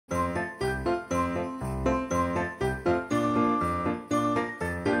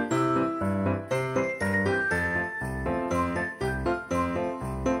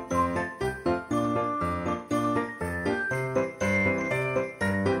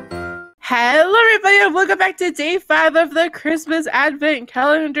Hello, everybody, and welcome back to day 5 of the Christmas Advent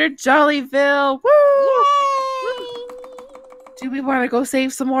Calendar Jollyville. Woo! Yay! Do we want to go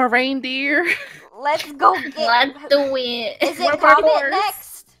save some more reindeer? Let's go get. Let's do it. Is it One more Comet course.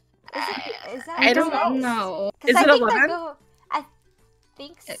 next? Is that I don't next? know. Is I it think 11? I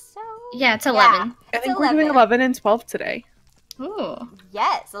think so. Yeah, it's 11. I It's think we're doing 11 and 12 today. Ooh.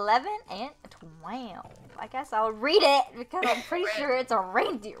 Yes, 11 and 12. I guess I'll read it because I'm pretty sure it's a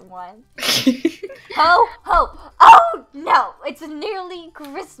reindeer one. Ho, ho. Oh, no. It's nearly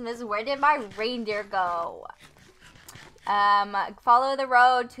Christmas. Where did my reindeer go? Follow the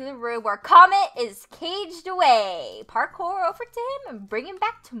road to the room where Comet is caged away. Parkour over to him and bring him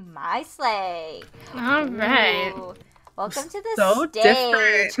back to my sleigh. All right. Ooh. Welcome to the So stage,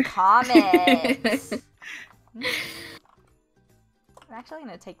 different. Comet. I'm actually going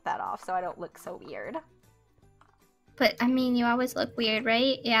to take that off so I don't look so weird. But, I mean, you always look weird,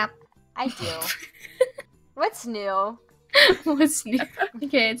 right? Yeah. I do. What's new? What's new?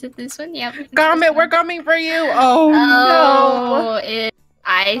 Okay, is it this one? Yep. Comet, we're coming for you! Oh, no! It's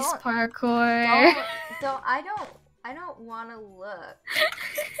ice Don't- parkour. I don't want to look.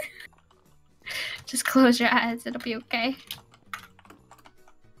 Just close your eyes, it'll be okay.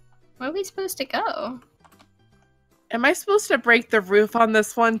 Where are we supposed to go? Am I supposed to break the roof on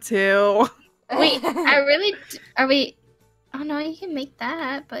this one, too? Wait, are we... Oh no, you can make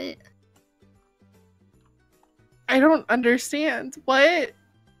that, but... I don't understand. What?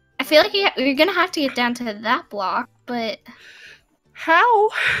 I feel like you're gonna have to get down to that block, but... How?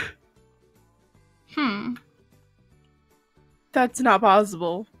 That's not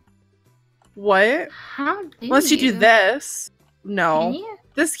possible. What? How do Unless you do this. No. Can you?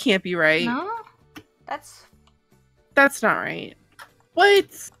 This can't be right. No? That's not right.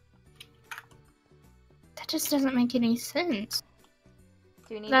 What? That just doesn't make any sense.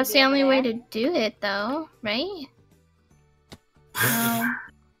 Do we need That's to be the over only way there? to do it, though, right? No.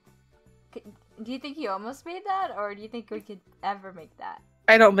 Do you think you almost made that, or do you think we could ever make that?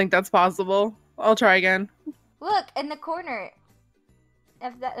 I don't think that's possible. I'll try again. Look, in the corner,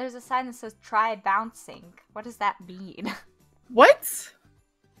 there's a sign that says "Try bouncing." What does that mean? What?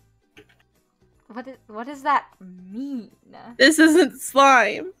 What does that mean? This isn't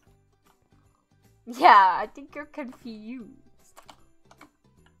slime. Yeah, I think you're confused.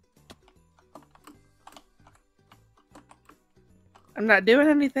 I'm not doing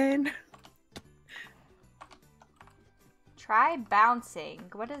anything. Try bouncing.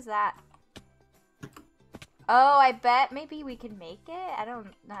 What is that? Oh, I bet maybe we can make it. I don't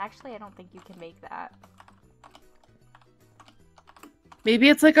think you can make that. Maybe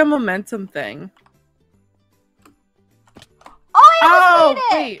it's like a momentum thing. Oh, I almost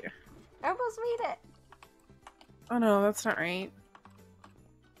made it! Wait. I almost made it. Oh no, that's not right.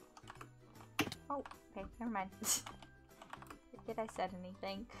 Oh, okay, never mind. Did I said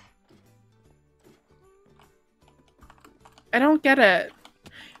anything? I don't get it.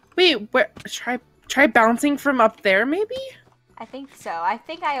 Wait, where? Try bouncing from up there, maybe? I think so. I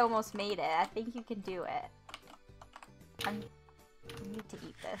think I almost made it. I think you can do it. I need to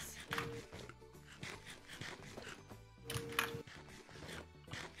eat this.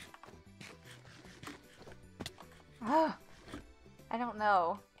 Oh, I don't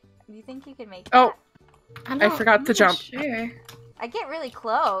know. Do you think you can make Oh, that? I forgot I'm to not jump. Sure. I get really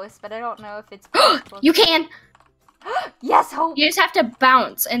close, but I don't know if it's You can! Yes, hope! You just have to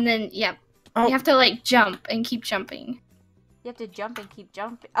bounce, and then, yep. Oh. You have to, like, jump and keep jumping. You have to jump and keep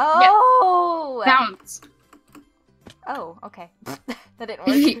jumping. Oh! Bounce. Oh, okay. That didn't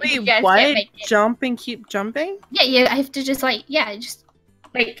work. You Wait, guys what? can't make it. Jump and keep jumping? Yeah, you have to just, like,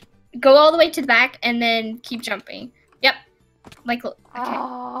 like, go all the way to the back, and then keep jumping. Yep. Like, okay.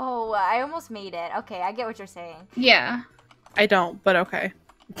 Oh, I almost made it. Okay, I get what you're saying. Yeah. I don't, but okay.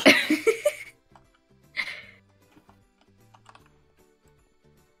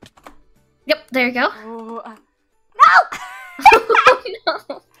 Yep, there you go. Oh, no! Oh,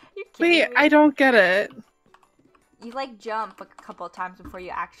 no. You kidding Wait, me? I don't get it. You like jump a couple of times before you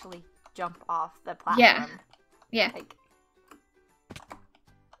actually jump off the platform. Yeah. Yeah. Like,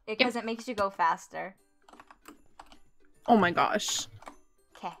 because it makes you go faster. Oh my gosh.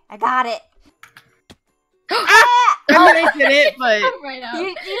 Okay, I got it. Ah! I mean, I did it, but Right now.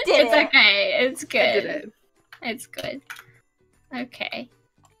 You did It's it. okay. It's good. I did it. It's good. Okay.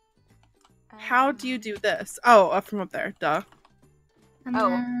 How do you do this? Oh, up from up there. Duh. And Oh,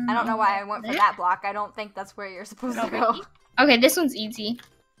 then I don't know why I went for there. that block. I don't think that's where you're supposed to go. Okay, this one's easy.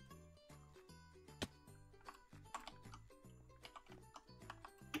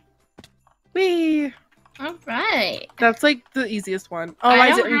 Whee! All right. That's like the easiest one. Oh, I I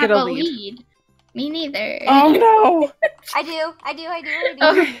don't didn't have get a a lead. lead. Me neither. Oh no. I do.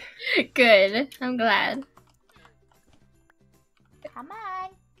 Okay. Good. I'm glad. Come on.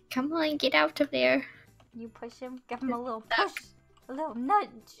 Come on, get out of there. You push him. Give him a little push. A little nudge.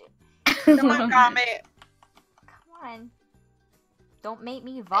 Come on, Comet. Come on. Don't make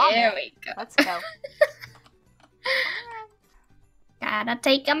me vomit. There we go. Let's go. Gotta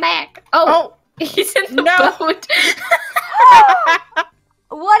take him back. Oh, he's in the boat.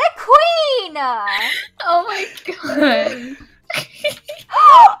 What a queen! Oh my god.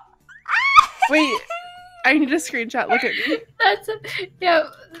 Wait, I need a screenshot. Look at me.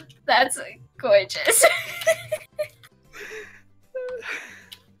 That's gorgeous.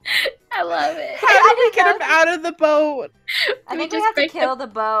 I love it. How did we get him out of the boat? I think we have to kill the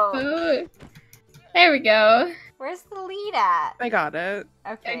boat. Ooh. There we go. Where's the lead at? I got it.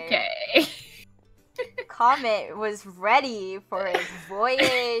 Okay. Okay. Comet was ready for his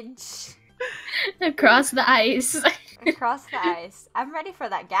voyage. Across the ice. Across the ice. I'm ready for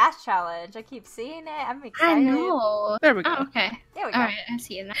that gas challenge. I keep seeing it. I'm excited. I know. There we go. Oh, okay. There we go. Alright, I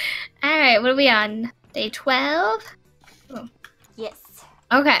see it now. Alright, what are we on? Day 12? Yes.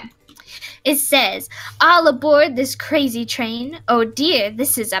 Okay. It says, all aboard this crazy train. Oh dear,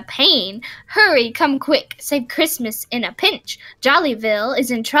 this is a pain. Hurry, come quick, save Christmas in a pinch. Jollyville is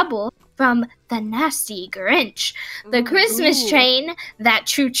in trouble from the nasty Grinch. The Christmas train that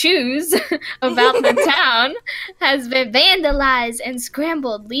choo-choos about the town has been vandalized and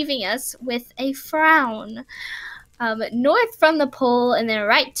scrambled, leaving us with a frown. North from the pole and then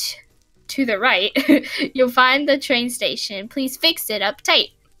right to the right, you'll find the train station. Please fix it up tight.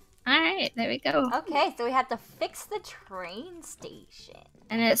 Alright, there we go. Okay, so we have to fix the train station.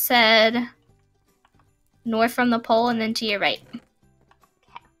 And it said north from the pole and then to your right.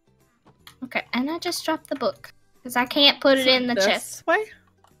 Okay, and I just dropped the book because I can't put it in the This chest. way?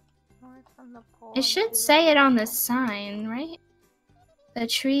 North from the pole It should say it on the sign, right? The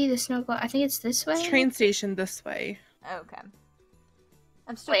tree, the snow globe. I think it's this way. Train station this way. Okay.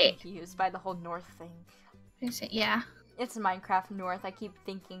 I'm still confused by the whole north thing. Is it? Yeah. It's Minecraft North. I keep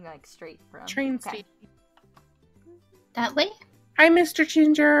thinking like straight from. Train station. That way? Hi, Mr.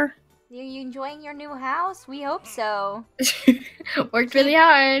 Ginger. Are you enjoying your new house? We hope so. Worked really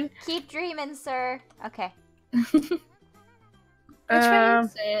hard. Keep dreaming, sir. Okay. Which way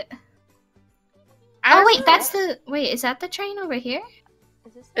is it? I Oh wait, that's the wait. Is that the train over here?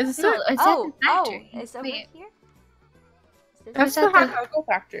 Is this No, it? it's at the factory. It's over Wait. here. That's the hot cocoa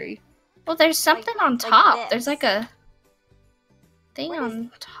factory. Well, there's something on like top. this. There's like a thing What is-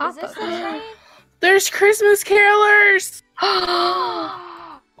 on top Is this of the it. train? There's Christmas carolers.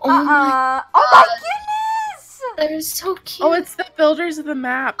 Oh my Oh my goodness! They're so cute. Oh, it's the builders of the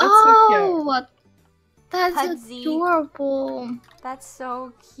map. That's so cute. Oh, that's Pudsey. adorable. That's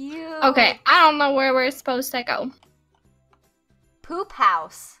so cute. Okay, I don't know where we're supposed to go. Poop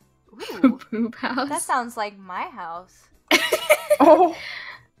house. Ooh, Poop house. that sounds like my house. Oh,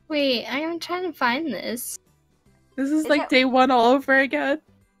 Wait, I am trying to find this. this is Is like it- day one all over again.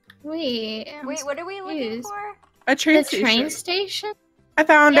 Wait. I'm Wait, what are we looking confused. for? A train The station. train station? I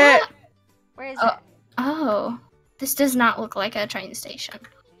found Yeah. it. Where is Oh. it? Oh, this does not look like a train station.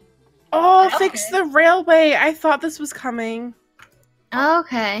 Oh, Okay. fix the railway. I thought this was coming.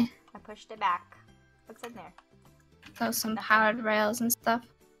 Okay. I pushed it back. What's in there? So some powered rails and stuff.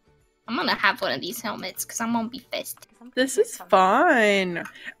 I'm gonna have one of these helmets because I'm gonna be pissed. This is fun.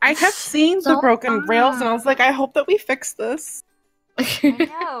 I kept seeing the So broken rails and I was fun. like, I hope that we fix this. I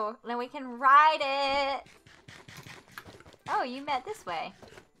know. Then we can ride it. Oh, you met this way.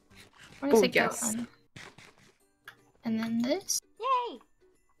 Where does Oh, it yes. go? And then this. Yay!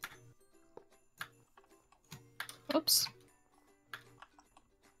 Oops.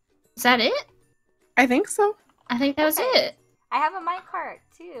 Is that it? I think so. I think that was Okay. it. I have a minecart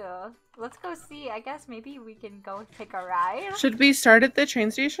too. Let's go see. I guess maybe we can go take a ride. Should we start at the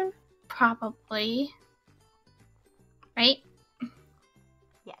train station? Probably. Right?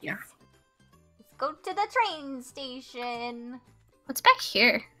 Yes. Yeah. Let's go to the train station. What's back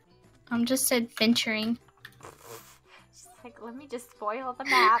here? I'm just adventuring. She's like, let me just spoil the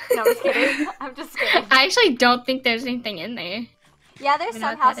map. No, I'm just kidding. I'm just kidding. I actually don't think there's anything in there. Yeah, there's You know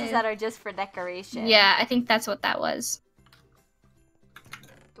some what that houses is? that are just for decoration. Yeah, I think that's what that was.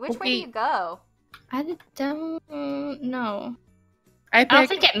 Which way do Wait. you go? I don't know. I I don't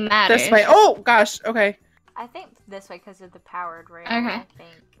picked think it matters. this way. Oh, gosh. Okay. I think this way because of the powered rail. Okay. I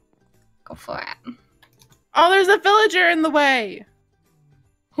think. Go for it. Oh, there's a villager in the way.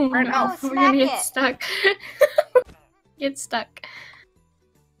 Oh, an elf. We're smack gonna get it. stuck. Get stuck.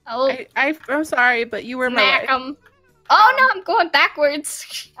 Oh, I'm sorry, but you were my smack wife. 'em. Oh no, I'm going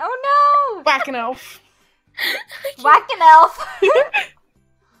backwards. Oh no! Whack an elf. Whack an elf!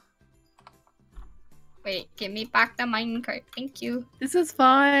 Wait, give me back the minecart. Thank you. This is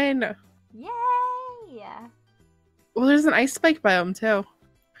fun. Yay! Well, there's an ice spike biome too.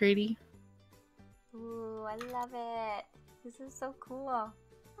 Pretty. Ooh, I love it. This is so cool.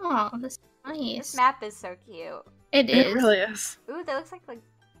 Oh, this is This nice. map is so cute. It It is. really is. Ooh, that looks like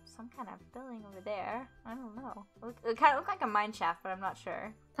some kind of building over there. I don't know. It kind of looks like a mine shaft, but I'm not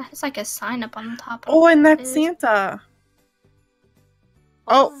sure. That's like a sign up on the top. Oh, and that's Is- Santa.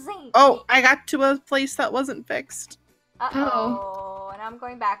 Oh, I got to a place that wasn't fixed. Uh-oh. And I'm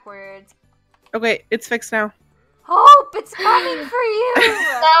going backwards. Okay, it's fixed now. Hope, it's coming for you!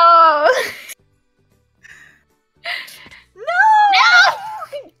 No!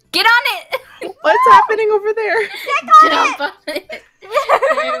 No! Get on it! What's happening over there? Jump on it.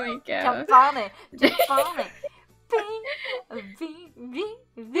 There we go. Jump on it. Jump on it. Bing, bing, bing,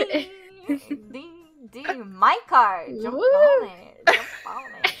 bing, ding, ding. My car. Jump Woo. on it. Jump on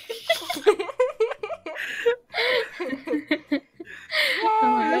it.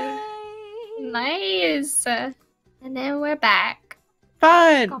 Yay! Nice. And then we're back.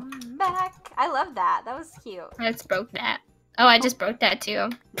 Fun. Come back. I love that. That was cute. I just broke that. Oh, I just broke that too.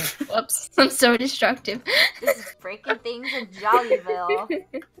 Whoops. I'm so destructive. This is breaking things in Jollyville.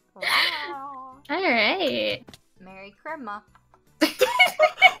 Wow. Alright. Merry Christmas.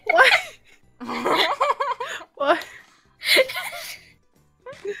 What? What?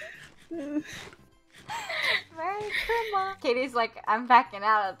 Merry Christmas. Katie's like, I'm backing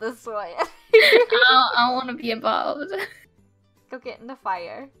out at this point. I don't want to be involved. Go get in the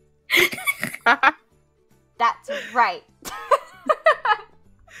fire. That's right.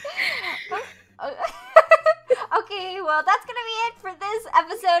 Okay, well, that's gonna be it for this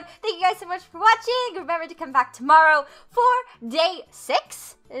episode. Thank you guys so much for watching. Remember to come back tomorrow for day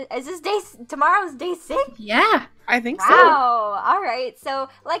 6. Is this day? Tomorrow's day 6? Yeah. I think so. Wow. All right. So,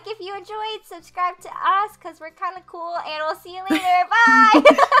 like, if you enjoyed, subscribe to us because we're kind of cool, and we'll see you later. Bye.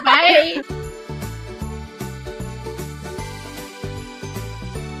 Bye.